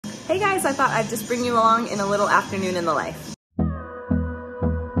Hey guys, I thought I'd just bring you along in a little afternoon in the life.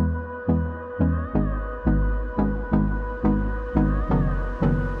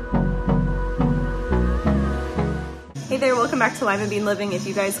 Hey there, welcome back to Limabean Living. If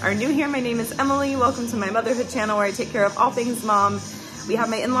you guys are new here, my name is Emily. Welcome to my motherhood channel where I take care of all things mom. We have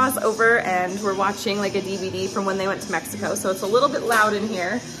my in-laws over and we're watching like a DVD from when they went to Mexico, so it's a little bit loud in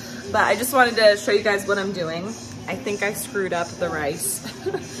here, but I just wanted to show you guys what I'm doing. I think I screwed up the rice.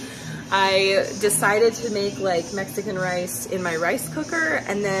 I decided to make like Mexican rice in my rice cooker,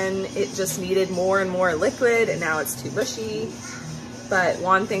 and then it just needed more and more liquid, and now it's too mushy. But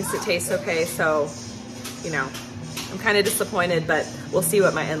Juan thinks it tastes okay, so, you know, I'm kind of disappointed, but we'll see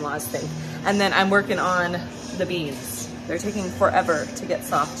what my in-laws think. And then I'm working on the beans. They're taking forever to get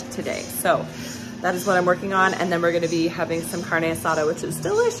soft today. So that is what I'm working on. And then we're gonna be having some carne asada, which is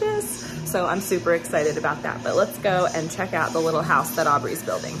delicious. So I'm super excited about that. But let's go and check out the little house that Aubrey's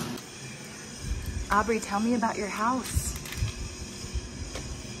building. Aubrey, tell me about your house.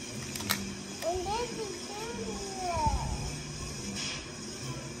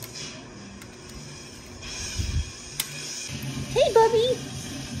 Hey, Bubby.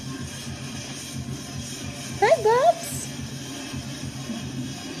 Hi, Bubs.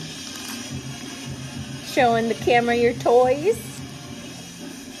 Showing the camera your toys.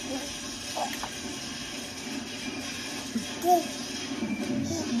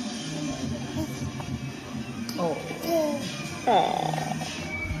 Oh. Aww.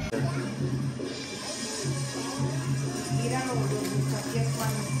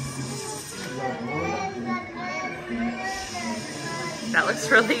 That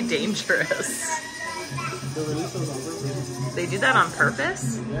looks really dangerous. They do that on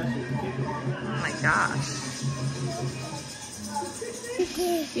purpose? Oh my gosh.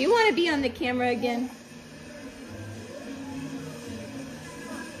 You want to be on the camera again?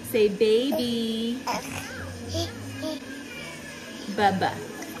 Say baby. Bubba.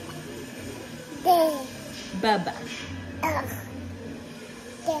 Bubba.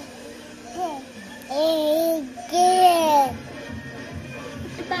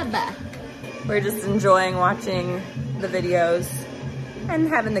 Bubba. We're just enjoying watching the videos and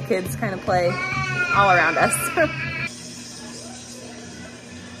having the kids kind of play all around us.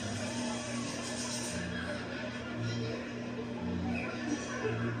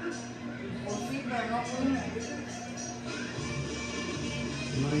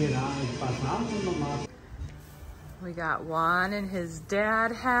 We got Juan in his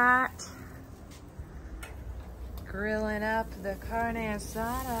dad hat, grilling up the carne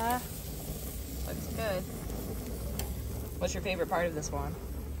asada. Looks good. What's your favorite part of this one?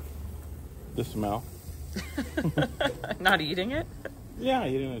 The smell. Not eating it? Yeah,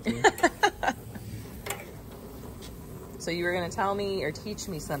 eating it too. So you were gonna tell me or teach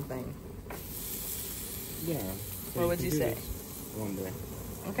me something. Yeah. What would you say? One day.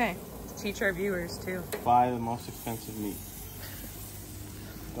 Okay. Teach our viewers too. Buy the most expensive meat.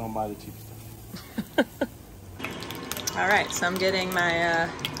 Don't buy the cheap stuff. All right, so I'm getting my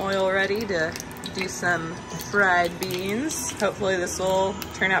oil ready to do some fried beans. Hopefully this will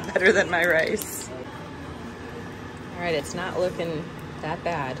turn out better than my rice. All right, it's not looking that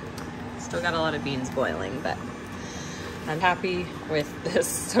bad. Still got a lot of beans boiling, but I'm happy with this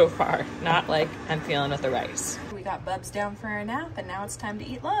so far. Not like I'm feeling with the rice. We got Bubs down for a nap, and now it's time to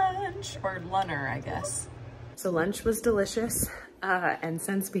eat lunch, or lunner, I guess. So lunch was delicious, and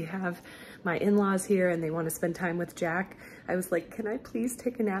since we have my in-laws here and they want to spend time with Jack, I was like, can I please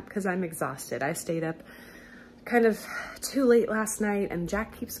take a nap? Because I'm exhausted. I stayed up kind of too late last night, and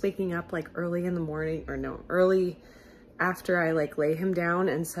Jack keeps waking up like early in the morning, or no, early after I like lay him down,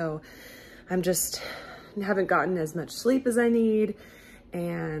 and so I'm just haven't gotten as much sleep as I need,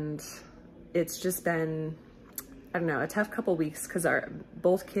 and it's just been, I don't know, a tough couple weeks because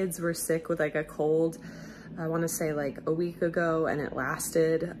both kids were sick with like a cold, I want to say like a week ago, and it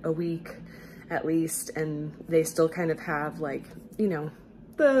lasted a week at least, and they still kind of have like, you know,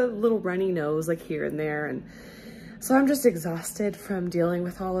 the little runny nose like here and there, and so I'm just exhausted from dealing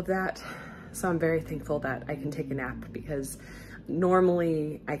with all of that. So I'm very thankful that I can take a nap, because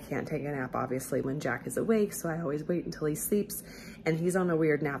normally I can't take a nap obviously when Jack is awake, so I always wait until he sleeps, and he's on a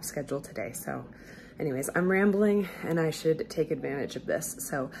weird nap schedule today. So anyways, I'm rambling and I should take advantage of this.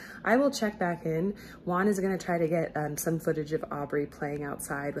 So I will check back in. Juan is gonna try to get some footage of Aubrey playing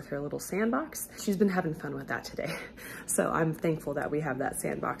outside with her little sandbox. She's been having fun with that today. So I'm thankful that we have that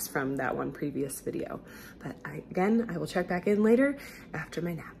sandbox from that one previous video. But again, I will check back in later after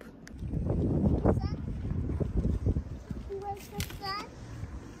my nap.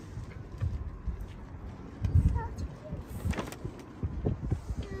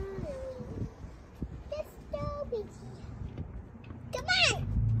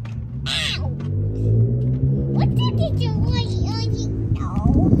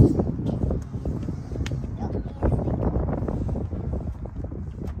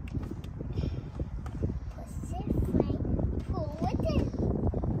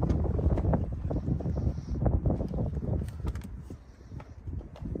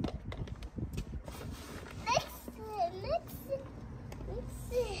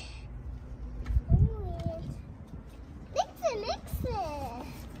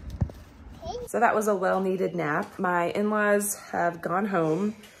 So that was a well-needed nap. My in-laws have gone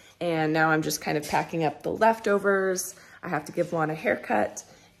home, and now I'm just kind of packing up the leftovers. I have to give Juan a haircut,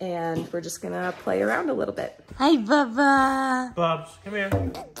 and we're just gonna play around a little bit. Hi, Bubba. Bubs, come here.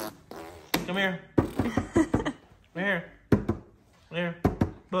 Come here. Come here. Come here.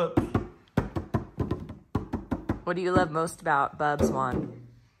 Bubs. What do you love most about Bubs, Juan?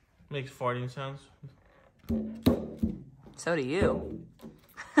 Makes farting sounds. So do you.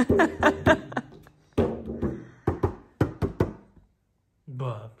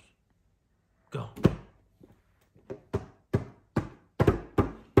 Bubs, go.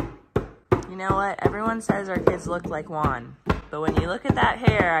 You know what? Everyone says our kids look like Juan. But when you look at that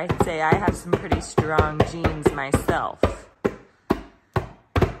hair, I'd say I have some pretty strong genes myself.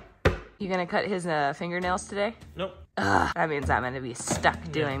 You gonna cut his fingernails today? Nope. Ugh, that means I'm gonna be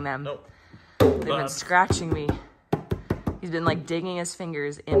stuck doing them. Nope. They've been scratching me. He's been like digging his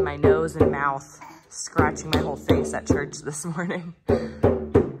fingers in my nose and mouth, scratching my whole face at church this morning.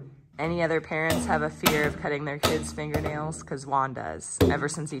 Any other parents have a fear of cutting their kids' fingernails? Because Juan does, ever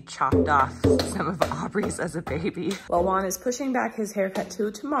since he chopped off some of Aubrey's as a baby. Well, Juan is pushing back his haircut to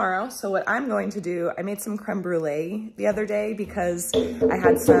tomorrow, so what I'm going to do, I made some creme brulee the other day because I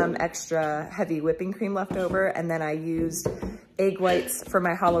had some extra heavy whipping cream left over, and then I used egg whites for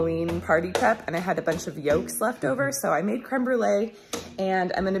my Halloween party prep, and I had a bunch of yolks left over, so I made creme brulee,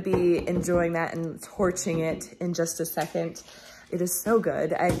 and I'm gonna be enjoying that and torching it in just a second. It is so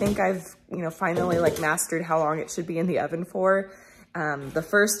good. I think I've, finally like mastered how long it should be in the oven for. The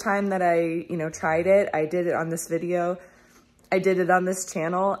first time that I, tried it, I did it on this video. I did it on this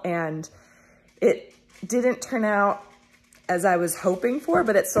channel, and it didn't turn out as I was hoping for,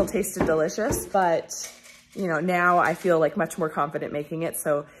 but it still tasted delicious. But, now I feel like much more confident making it.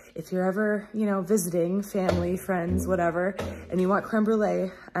 So if you're ever, visiting family, friends, whatever, and you want creme brulee,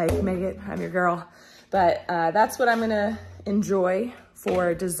 I can make it. I'm your girl. But that's what I'm gonna enjoy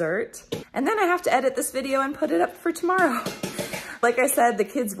for dessert. And then I have to edit this video and put it up for tomorrow. Like I said, the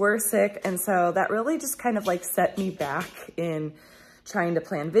kids were sick, and so that really just kind of like set me back in trying to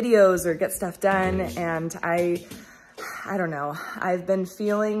plan videos or get stuff done. And I don't know, I've been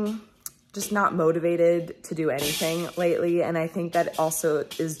feeling just not motivated to do anything lately. And I think that also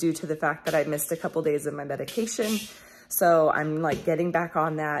is due to the fact that I missed a couple days of my medication. So I'm like getting back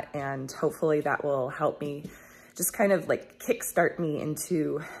on that, and hopefully that will help me just kind of like kickstart me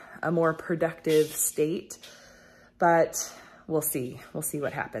into a more productive state. But we'll see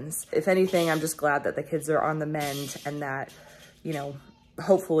what happens. If anything, I'm just glad that the kids are on the mend, and that,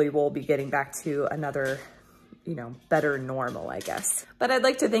 hopefully we'll be getting back to another, better normal, I guess. But I'd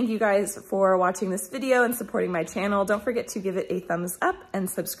like to thank you guys for watching this video and supporting my channel. Don't forget to give it a thumbs up and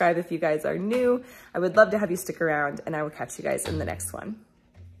subscribe if you guys are new. I would love to have you stick around, and I will catch you guys in the next one.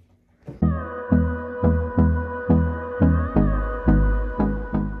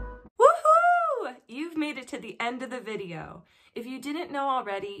 Woohoo! You've made it to the end of the video. If you didn't know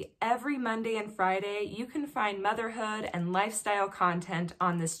already, every Monday and Friday, you can find motherhood and lifestyle content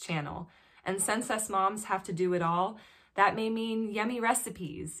on this channel. And since us moms have to do it all, that may mean yummy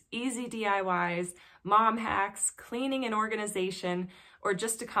recipes, easy DIYs, mom hacks, cleaning and organization, or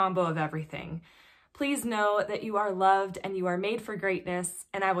just a combo of everything. Please know that you are loved and you are made for greatness,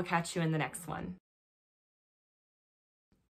 and I will catch you in the next one.